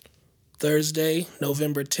Thursday,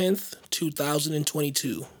 November 10th,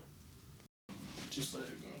 2022. Just let it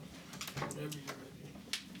go. Whenever you're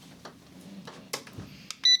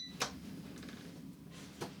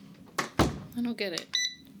ready. I don't get it.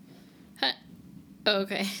 Huh.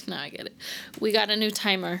 Okay, now I get it. We got a new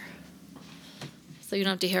timer, so you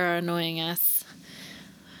don't have to hear our annoying ass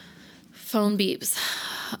phone beeps.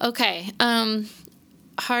 Okay,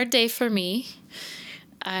 hard day for me.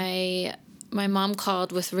 My mom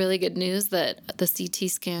called with really good news that the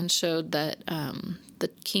CT scan showed that the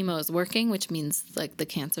chemo is working, which means like the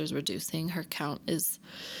cancer is reducing. Her count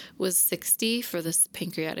was 60 for this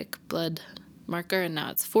pancreatic blood marker, and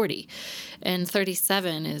now it's 40, and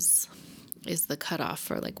 37 is the cutoff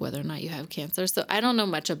for like whether or not you have cancer. So I don't know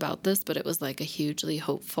much about this, but it was like a hugely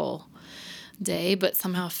hopeful day, but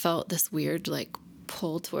somehow felt this weird like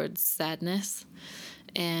pull towards sadness.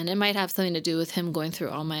 And it might have something to do with him going through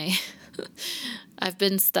all my I've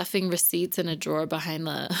been stuffing receipts in a drawer behind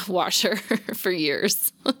the washer for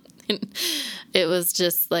years. It was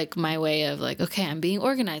just like my way of like, okay, I'm being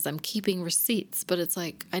organized. I'm keeping receipts, but it's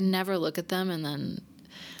like I never look at them, and then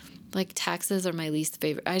like taxes are my least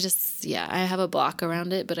favorite. I have a block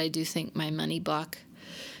around it, but I do think my money block,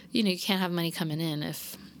 you can't have money coming in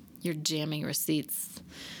if you're jamming receipts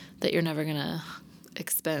that you're never going to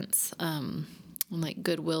expense. Like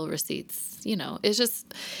Goodwill receipts,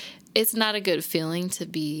 it's not a good feeling to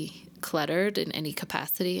be cluttered in any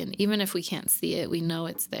capacity. And even if we can't see it, we know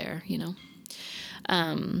it's there,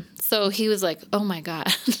 So he was like, oh my God.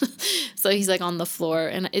 So he's like on the floor,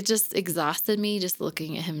 and it just exhausted me just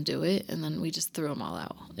looking at him do it. And then we just threw them all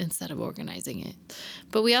out instead of organizing it.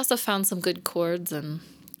 But we also found some good cords and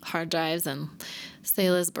hard drives and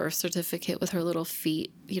Selah's birth certificate with her little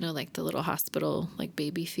feet, like the little hospital, like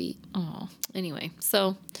baby feet. Oh, anyway,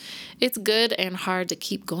 so it's good and hard to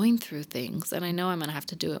keep going through things. And I know I'm going to have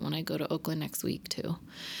to do it when I go to Oakland next week too.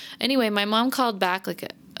 Anyway, my mom called back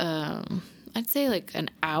I'd say like an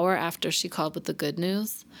hour after she called with the good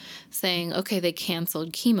news saying, okay, they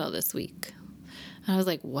canceled chemo this week. And I was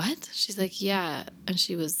like, what? She's like, yeah. And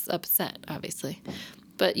she was upset, obviously.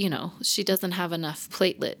 But, she doesn't have enough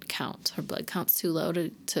platelet count. Her blood count's too low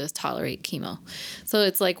to tolerate chemo. So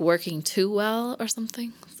it's like working too well or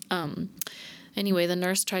something. Anyway, the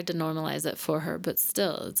nurse tried to normalize it for her, but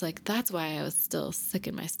still, it's like, that's why I was still sick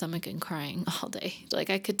in my stomach and crying all day.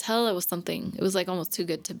 Like I could tell it was like almost too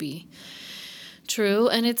good to be true.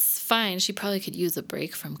 And it's fine. She probably could use a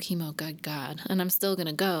break from chemo, good God. And I'm still going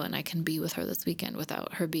to go, and I can be with her this weekend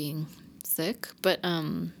without her being sick. But,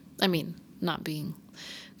 not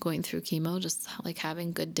going through chemo, just like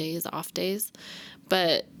having good days, off days.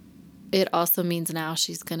 But it also means now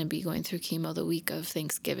she's going to be going through chemo the week of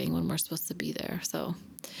Thanksgiving when we're supposed to be there. So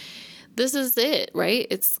this is it, right?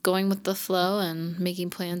 It's going with the flow and making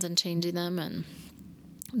plans and changing them. And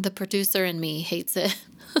the producer in me hates it.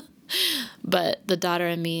 But the daughter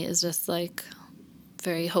in me is just like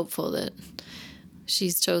very hopeful that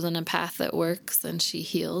she's chosen a path that works and she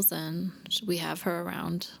heals, and we have her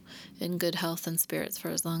around in good health and spirits for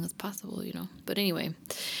as long as possible, But anyway,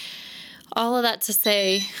 all of that to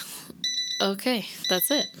say, okay, that's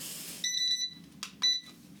it.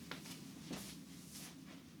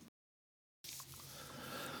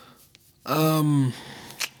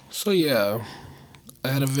 So yeah, I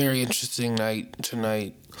had a very interesting night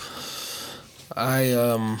tonight. I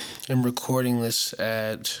am recording this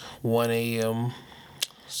at 1 a.m.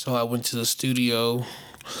 So I went to the studio,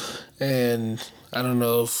 and I don't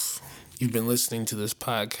know if you've been listening to this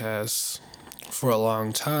podcast for a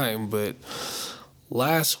long time, but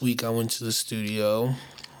last week I went to the studio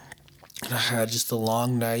and I had just a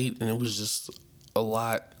long night, and it was just a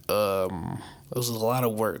lot. It was a lot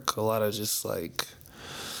of work, a lot of just like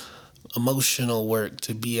emotional work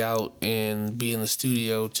to be out and be in the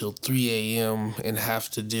studio till 3 a.m. and have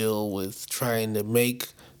to deal with trying to make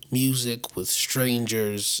music with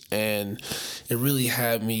strangers, and it really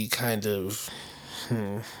had me kind of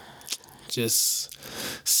just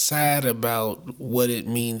sad about what it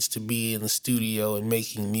means to be in the studio and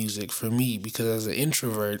making music for me, because as an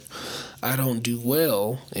introvert, I don't do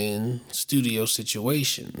well in studio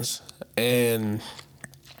situations. And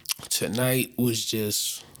tonight was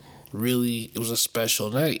just it was a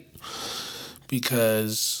special night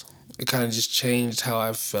because it kind of just changed how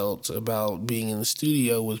I felt about being in the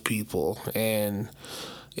studio with people. And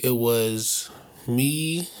it was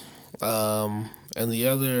me, and the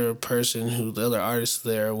other the other artist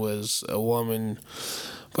there was a woman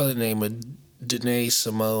by the name of Danae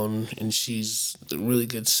Simone, and she's a really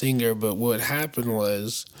good singer. But what happened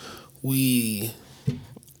was we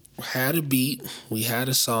had a beat, we had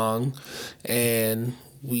a song, and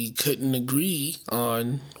we couldn't agree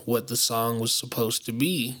on what the song was supposed to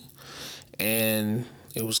be. And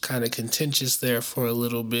it was kind of contentious there for a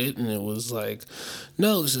little bit. And it was like,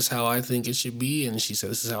 no, this is how I think it should be. And she said,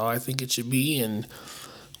 this is how I think it should be. And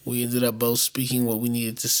we ended up both speaking what we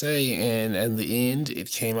needed to say. And at the end, it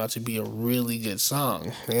came out to be a really good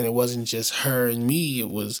song. And it wasn't just her and me, it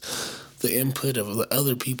was the input of the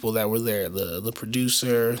other people that were there, the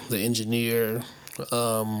producer, the engineer,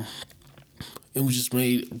 and we just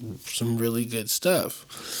made some really good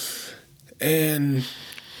stuff. And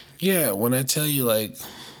yeah, when I tell you, like,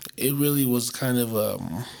 it really was kind of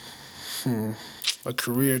a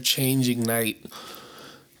career changing night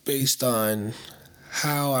based on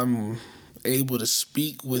how I'm able to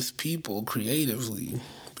speak with people creatively,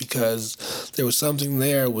 because there was something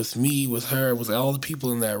there with me, with her, with all the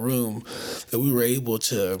people in that room, that we were able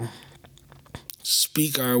to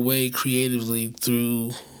speak our way creatively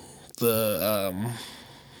through the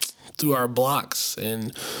through our blocks,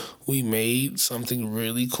 and we made something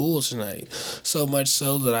really cool tonight. So much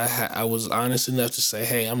so that I was honest enough to say,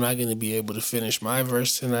 hey, I'm not going to be able to finish my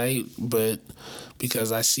verse tonight, but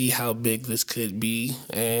because I see how big this could be.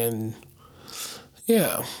 And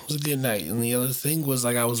yeah, it was a good night. And the other thing was,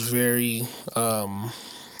 like, I was very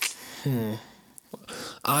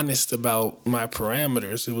honest about my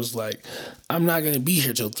parameters. It was like, I'm not going to be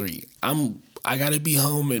here till 3. I got to be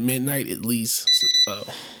home at midnight at least. So,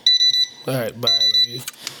 all right, bye. I love you.